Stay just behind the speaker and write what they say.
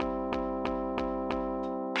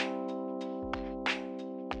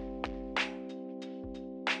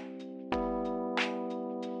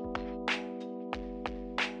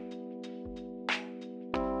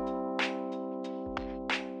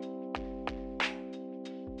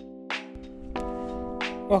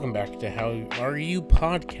Welcome back to How Are You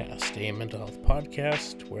Podcast, a mental health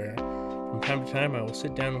podcast where from time to time I will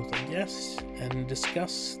sit down with a guest and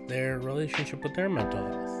discuss their relationship with their mental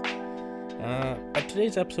health. But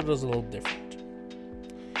today's episode is a little different.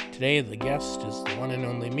 Today the guest is the one and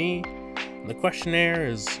only me, and the questionnaire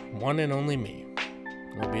is one and only me.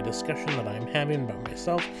 It will be a discussion that I'm having about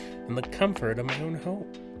myself in the comfort of my own home.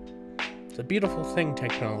 It's a beautiful thing,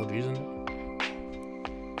 technology, isn't it?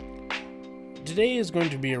 Today is going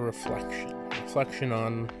to be a reflection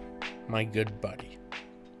on my good buddy.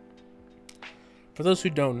 For those who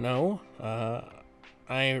don't know,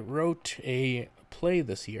 I wrote a play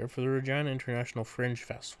this year for the Regina International Fringe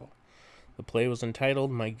Festival. The play was entitled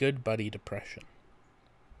My Good Buddy Depression.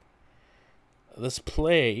 This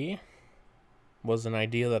play was an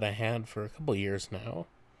idea that I had for a couple years now,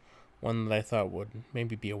 one that I thought would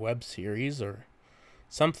maybe be a web series or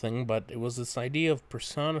something, but it was this idea of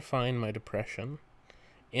personifying my depression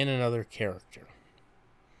in another character.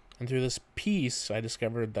 And through this piece, I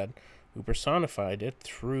discovered that we personified it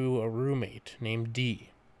through a roommate named D.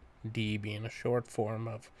 D being a short form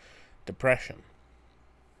of depression.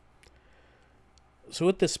 So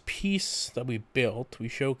with this piece that we built, we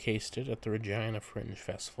showcased it at the Regina Fringe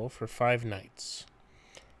Festival for 5 nights.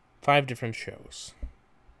 5 different shows.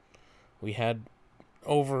 We had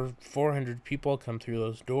over 400 people come through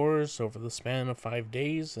those doors over the span of 5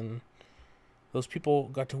 days, and those people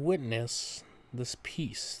got to witness this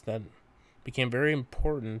piece that became very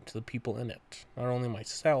important to the people in it. Not only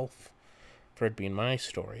myself, for it being my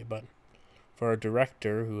story, but for our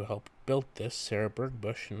director who helped build this, Sarah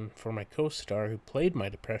Bergbush, and for my co-star who played my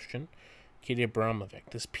depression, Katie Abramovic.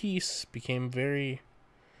 This piece became very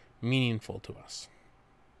meaningful to us.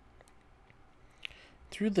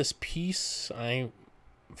 Through this piece, I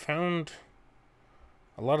found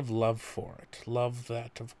a lot of love for it. Love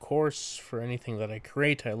that, of course, for anything that I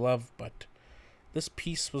create, I love, but this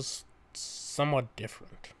piece was somewhat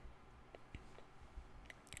different.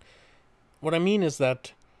 What I mean is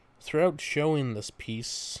that throughout showing this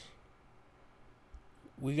piece,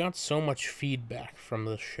 we got so much feedback from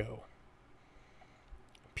the show.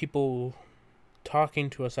 People talking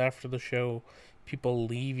to us after the show, people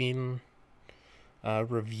leaving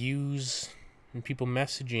reviews, and people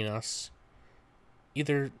messaging us,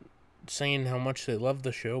 either saying how much they love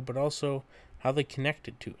the show, but also how they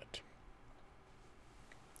connected to it.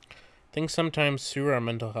 I think sometimes through our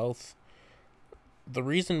mental health, the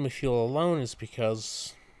reason we feel alone is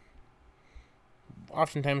because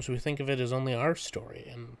oftentimes we think of it as only our story,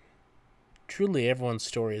 and truly everyone's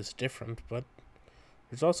story is different, but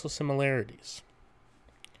there's also similarities.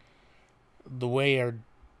 The way our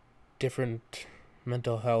different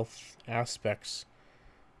mental health aspects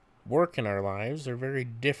work in our lives are very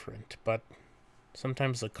different, but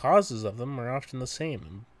sometimes the causes of them are often the same.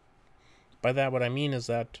 And by that, what I mean is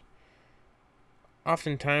that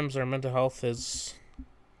oftentimes our mental health is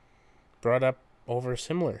brought up over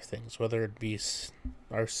similar things, whether it be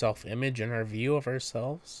our self-image and our view of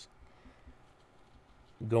ourselves,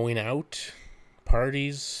 going out,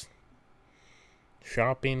 parties,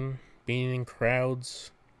 shopping, being in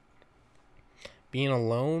crowds, being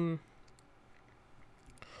alone.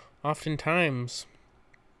 Oftentimes,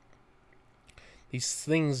 these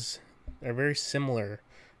things are very similar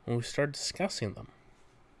when we start discussing them.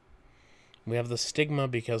 We have the stigma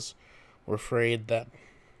because we're afraid that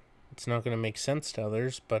it's not going to make sense to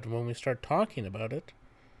others, but when we start talking about it,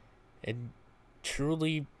 it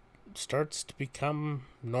truly starts to become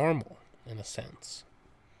normal, in a sense,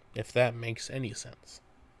 if that makes any sense.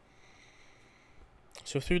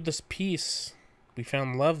 So through this piece, we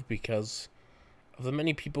found love because of the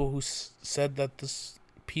many people who said that this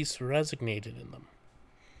piece resonated in them.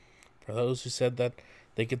 For those who said that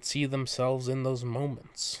they could see themselves in those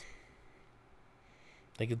moments.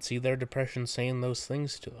 They could see their depression saying those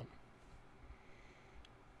things to them.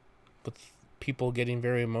 With people getting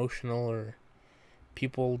very emotional, or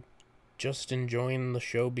people just enjoying the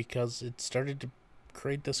show because it started to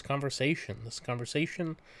create this conversation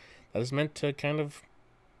that is meant to kind of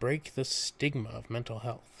break the stigma of mental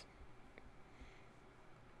health.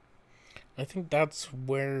 I think that's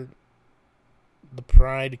where the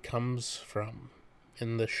pride comes from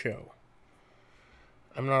in the show.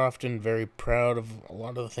 I'm not often very proud of a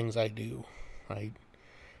lot of the things I do. I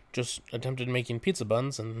just attempted making pizza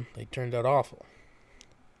buns and they turned out awful.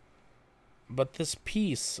 But this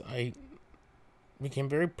piece I became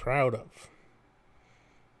very proud of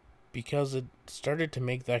because it started to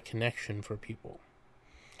make that connection for people.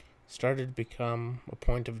 Started to become a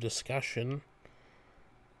point of discussion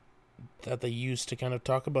that they used to kind of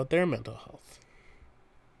talk about their mental health.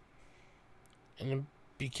 And it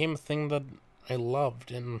became a thing that I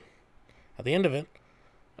loved, and at the end of it,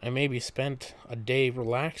 I maybe spent a day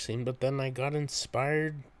relaxing, but then I got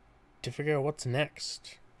inspired to figure out what's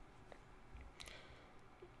next.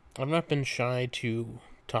 I've not been shy to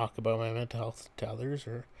talk about my mental health to others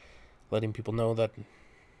or letting people know that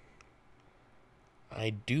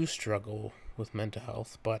I do struggle with mental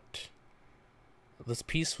health, but this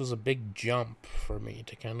piece was a big jump for me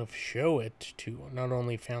to kind of show it to not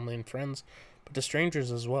only family and friends, but to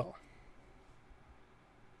strangers as well.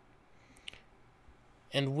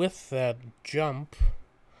 And with that jump,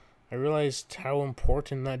 I realized how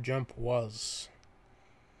important that jump was.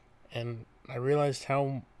 And I realized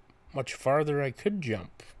how much farther I could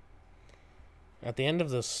jump. At the end of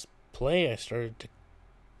this play, I started to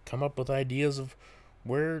come up with ideas of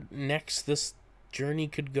where next this journey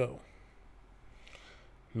could go.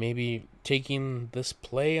 Maybe taking this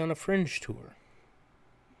play on a fringe tour.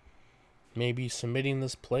 Maybe submitting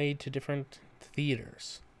this play to different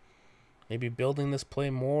theaters. Maybe building this play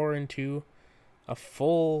more into a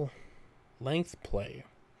full-length play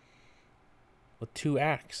with 2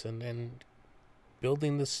 acts and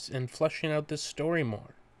building this and fleshing out this story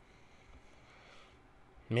more.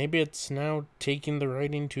 Maybe it's now taking the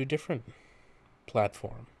writing to a different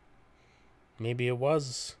platform. Maybe it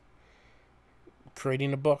was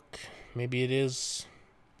creating a book. Maybe it is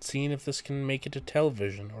seeing if this can make it to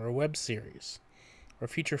television or a web series or a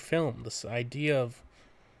feature film. This idea of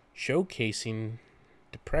showcasing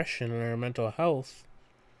depression and our mental health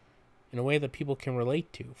in a way that people can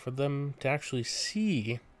relate to, for them to actually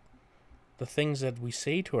see the things that we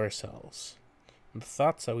say to ourselves and the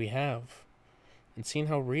thoughts that we have and seeing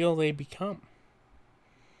how real they become.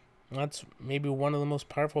 That's maybe one of the most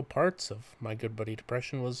powerful parts of My Good Buddy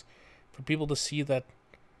Depression, was for people to see that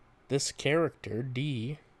this character,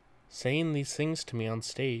 D, saying these things to me on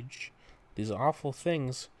stage, these awful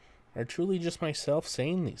things, are truly just myself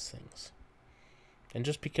saying these things. And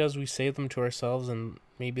just because we say them to ourselves and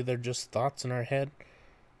maybe they're just thoughts in our head,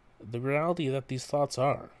 the reality that these thoughts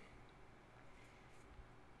are,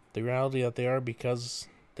 the reality that they are because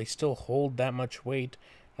they still hold that much weight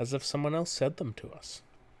as if someone else said them to us.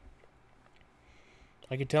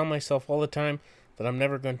 I could tell myself all the time that I'm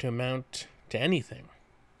never going to amount to anything.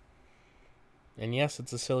 And yes,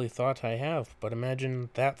 it's a silly thought I have, but imagine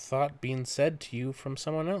that thought being said to you from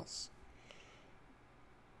someone else.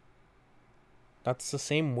 That's the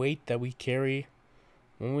same weight that we carry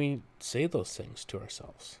when we say those things to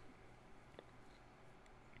ourselves.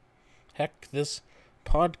 Heck, this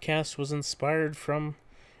podcast was inspired from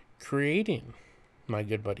creating My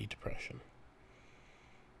Good Buddy Depression.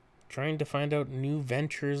 Trying to find out new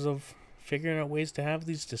ventures of figuring out ways to have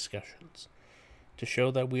these discussions, to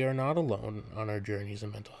show that we are not alone on our journeys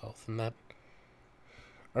in mental health, and that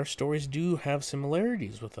our stories do have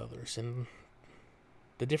similarities with others, and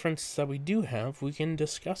the difference that we do have, we can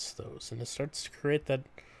discuss those, and it starts to create that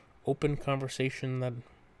open conversation that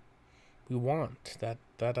we want,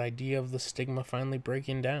 that idea of the stigma finally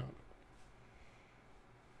breaking down.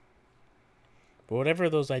 But whatever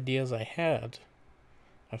those ideas I had,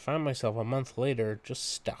 I found myself a month later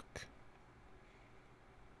just stuck.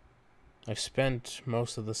 I've spent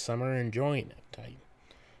most of the summer enjoying it. I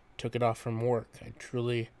took it off from work. I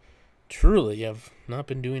truly have not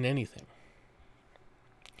been doing anything.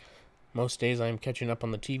 Most days I'm catching up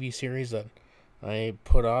on the TV series that I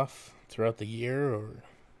put off throughout the year, or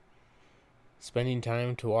spending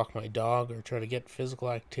time to walk my dog or try to get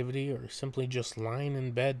physical activity, or simply just lying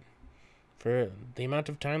in bed for the amount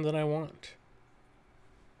of time that I want.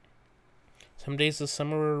 Some days this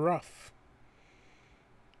summer were rough.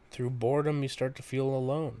 Through boredom, you start to feel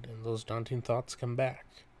alone, and those daunting thoughts come back.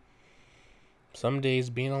 Some days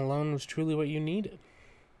being alone was truly what you needed,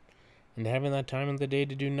 and having that time of the day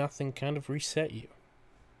to do nothing kind of reset you.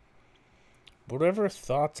 Whatever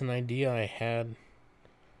thoughts and idea I had,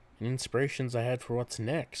 and inspirations I had for what's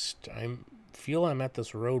next, I feel I'm at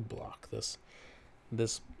this roadblock,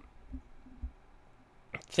 this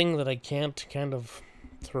thing that I can't kind of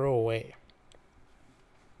throw away.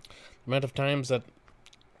 The amount of times that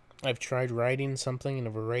I've tried writing something and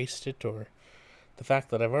have erased it, or the fact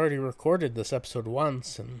that I've already recorded this episode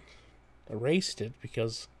once and erased it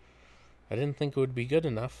because I didn't think it would be good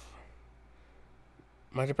enough.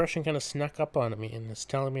 My depression kind of snuck up on me and is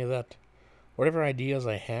telling me that whatever ideas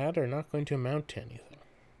I had are not going to amount to anything.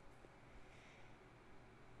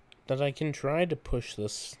 That I can try to push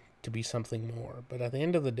this to be something more, but at the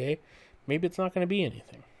end of the day, maybe it's not going to be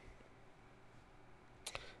anything.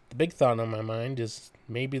 The big thought on my mind is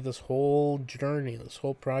maybe this whole journey, this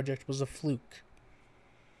whole project was a fluke.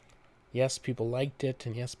 Yes, people liked it,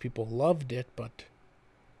 and yes, people loved it, but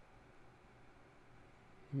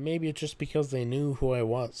maybe it's just because they knew who I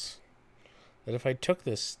was. That if I took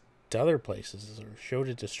this to other places or showed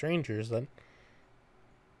it to strangers, then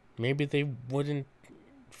maybe they wouldn't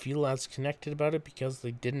feel as connected about it because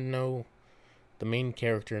they didn't know the main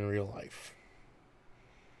character in real life.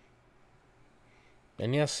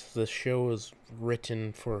 And yes, the show was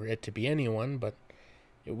written for it to be anyone, but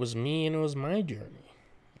it was me and it was my journey.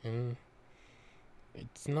 And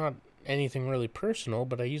it's not anything really personal,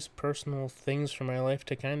 but I use personal things from my life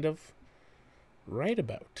to kind of write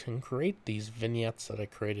about and create these vignettes that I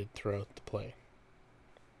created throughout the play.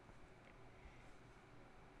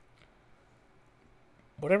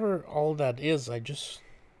 Whatever all that is, I just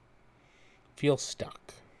feel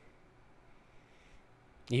stuck.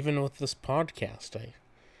 Even with this podcast, I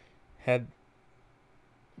had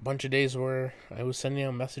a bunch of days where I was sending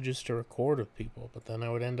out messages to record with people, but then I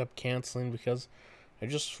would end up canceling because I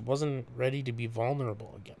just wasn't ready to be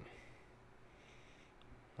vulnerable again.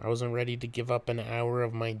 I wasn't ready to give up an hour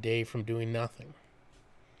of my day from doing nothing.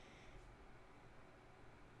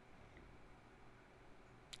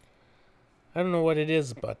 I don't know what it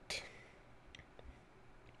is, but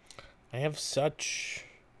I have such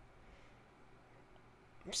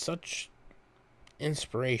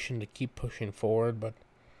inspiration to keep pushing forward, but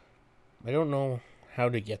I don't know how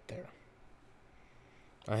to get there.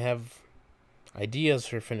 I have ideas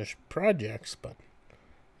for finished projects, but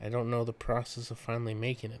I don't know the process of finally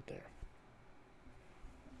making it there.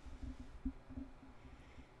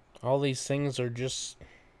 All these things are just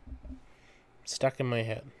stuck in my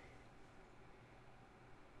head.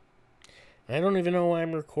 And I don't even know why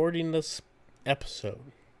I'm recording this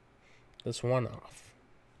episode, this one-off.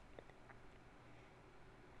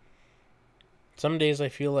 Some days I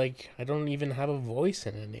feel like I don't even have a voice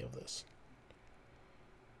in any of this.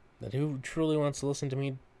 That who truly wants to listen to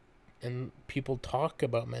me and people talk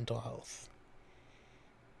about mental health?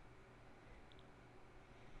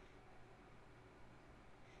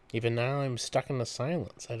 Even now I'm stuck in the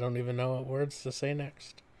silence. I don't even know what words to say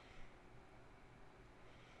next.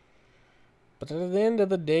 But at the end of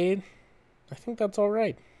the day, I think that's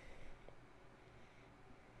alright.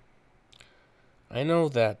 I know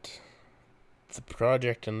that the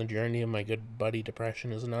project and the journey of my good buddy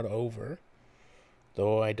depression is not over,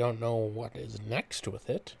 though I don't know what is next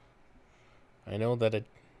with it. I know that it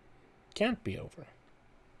can't be over,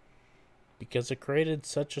 because it created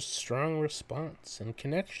such a strong response and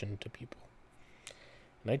connection to people.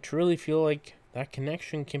 And I truly feel like that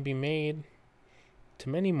connection can be made to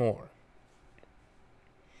many more.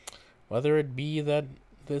 Whether it be that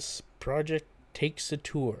this project takes a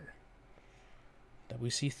tour, that we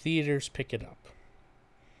see theaters pick it up,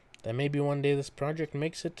 that maybe one day this project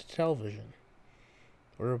makes it to television,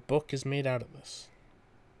 or a book is made out of this,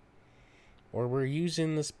 or we're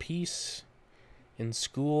using this piece in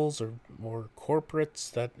schools or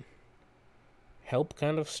corporates that help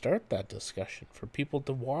kind of start that discussion for people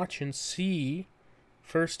to watch and see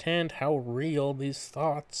firsthand how real these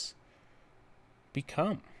thoughts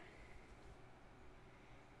become.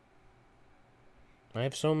 I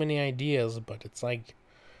have so many ideas, but it's like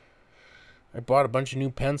I bought a bunch of new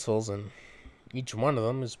pencils and each one of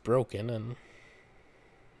them is broken and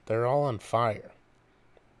they're all on fire.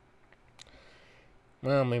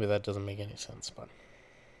 Well, maybe that doesn't make any sense, but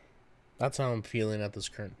that's how I'm feeling at this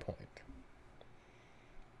current point.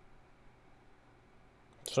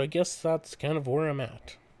 So I guess that's kind of where I'm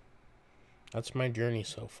at. That's my journey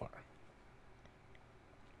so far.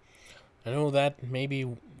 I know that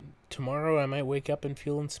maybe tomorrow I might wake up and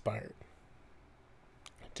feel inspired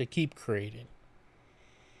to keep creating.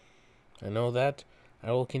 I know that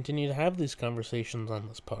I will continue to have these conversations on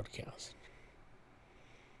this podcast.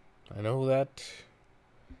 I know that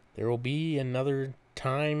there will be another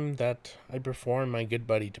time that I perform my good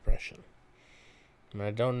buddy depression. And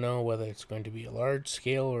I don't know whether it's going to be a large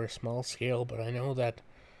scale or a small scale, but I know that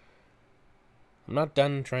I'm not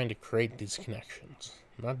done trying to create these connections.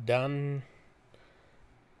 I'm not done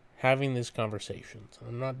having these conversations.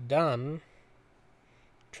 I'm not done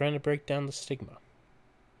trying to break down the stigma.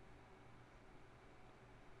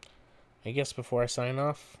 I guess before I sign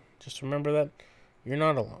off, just remember that you're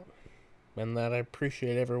not alone, and that I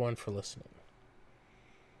appreciate everyone for listening.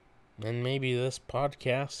 And maybe this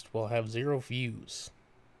podcast will have 0 views.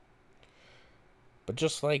 But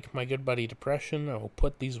just like my good buddy depression, I will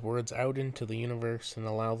put these words out into the universe and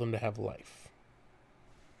allow them to have life.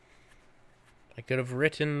 I could have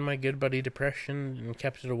written my good buddy depression and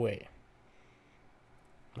kept it away.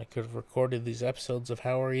 I could have recorded these episodes of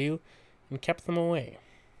How Are You and kept them away.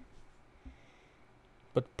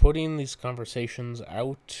 But putting these conversations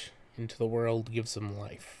out into the world gives them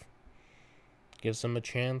life. gives them a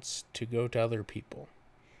chance to go to other people.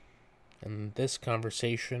 And this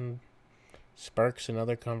conversation sparks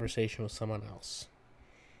another conversation with someone else.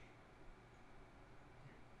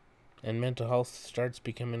 And mental health starts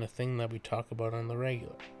becoming a thing that we talk about on the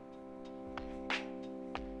regular.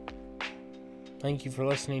 Thank you for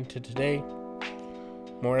listening to today.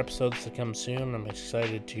 More episodes to come soon. I'm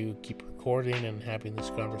excited to keep recording and having these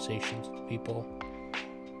conversations with people.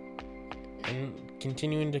 And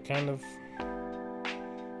continuing to kind of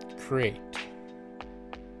create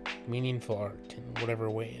meaningful art in whatever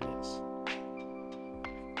way it is.